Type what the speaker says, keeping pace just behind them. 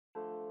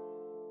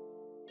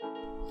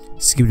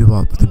Skippity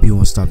bop, the beat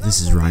won't stop.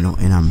 This is Rhino,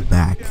 and I'm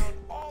back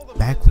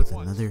with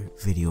another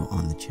video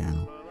on the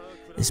channel.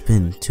 It's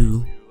been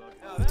 2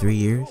 or 3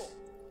 years,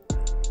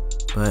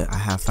 but I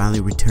have finally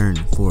returned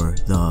for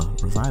the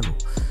revival.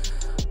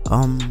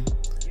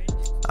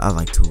 I'd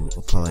like to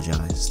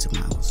apologize to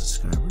my old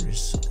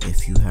subscribers.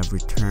 If you have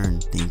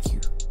returned, thank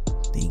you.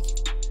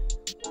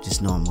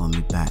 Just know I'm gonna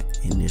be back,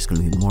 and there's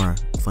gonna be more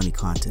funny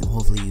content.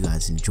 Hopefully you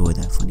guys enjoy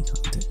that funny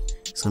content.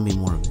 It's gonna be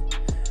more of it.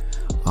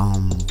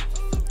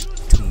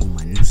 To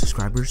my new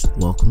subscribers,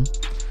 welcome.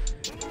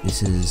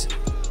 This is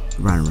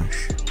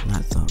TheRhinoRush,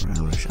 not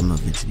TheRhinoRush. I'm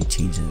gonna eventually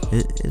change it.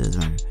 It doesn't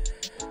matter.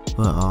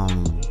 But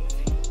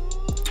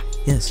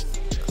yes,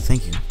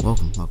 thank you.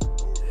 Welcome.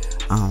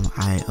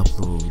 I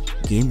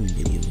upload gaming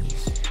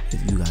videos.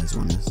 If you guys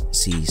want to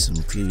see some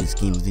previous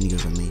gaming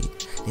videos I made,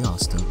 they all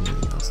still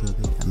good. I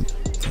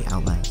play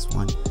Outlast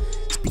 1.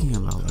 Speaking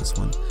of Outlast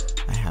 1,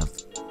 I have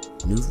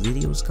new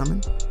videos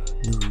coming,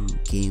 new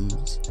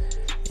games,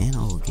 and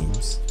old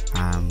games.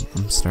 I'm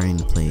starting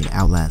to play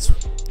Outlast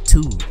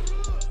 2.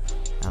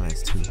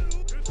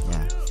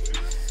 Yeah,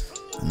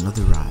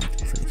 another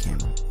ride for the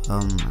camera.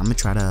 I'm gonna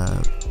try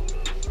to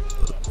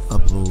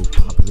upload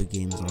popular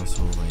games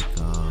also, like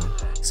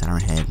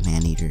Siren Head,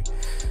 Maneater.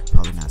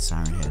 Probably not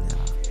Siren Head.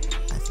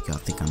 I think y'all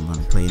think I'm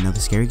gonna play another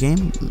scary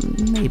game.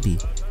 Maybe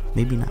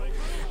not.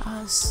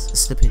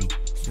 It's the pity.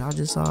 Y'all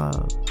just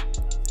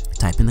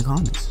type in the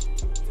comments.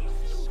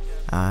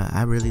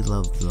 I really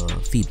love the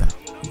feedback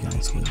you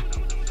guys give,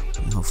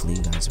 and hopefully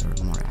you guys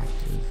are more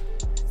active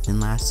than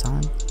last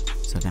time,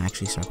 so I can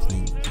actually start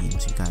playing the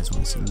games you guys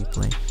want to see me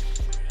play.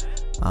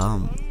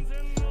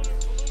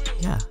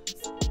 Yeah,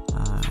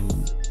 I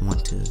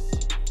want to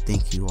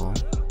thank you all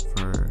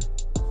for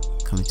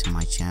coming to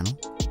my channel,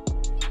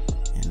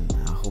 and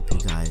I hope you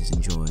guys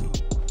enjoy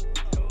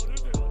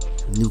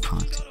new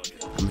content.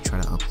 I'm gonna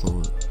try to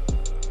upload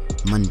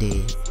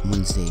Monday,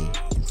 Wednesday,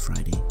 and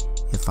Friday.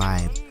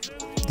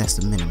 That's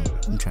the minimum.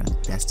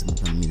 That's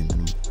the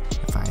minimum.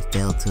 If I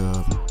fail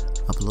to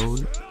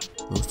upload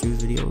those 3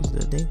 videos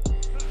that day,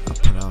 I'll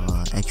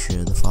put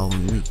extra the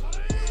following week.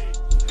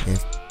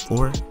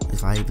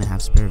 If I even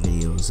have spare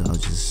videos, I'll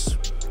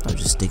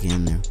just stick it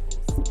in there.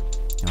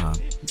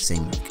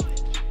 Same week.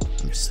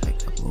 I'm just like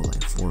upload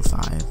like 4 or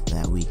 5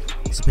 that week,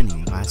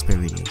 depending if I have spare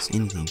videos,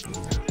 anything for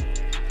that.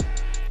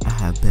 I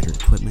have better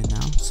equipment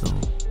now, so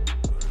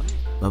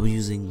I was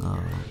using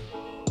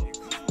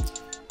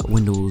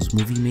Windows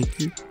Movie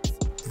Maker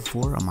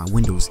before on my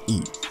Windows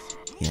 8.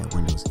 Yeah,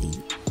 Windows 8.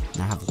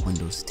 And I have a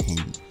Windows 10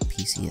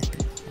 PC. I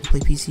play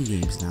PC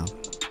games now.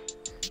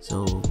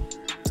 So,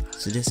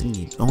 suggesting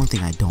games. The only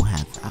thing I don't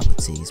have, I would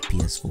say, is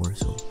PS4.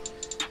 So,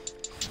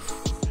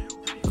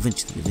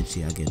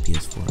 eventually I'll get a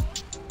PS4.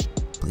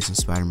 Play some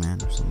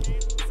Spider-Man or something.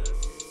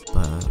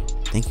 But,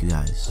 thank you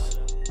guys.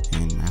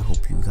 And I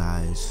hope you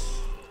guys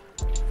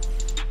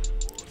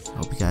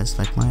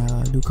like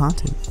my new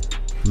content.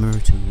 Remember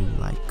to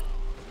like,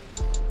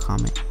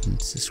 comment,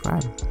 and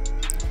subscribe to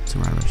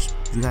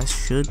TheRhinoRush. You guys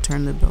should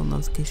turn the bell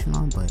notification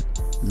on, but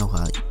I know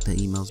how the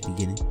emails be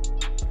getting.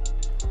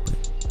 But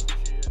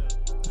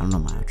I don't know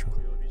my outro.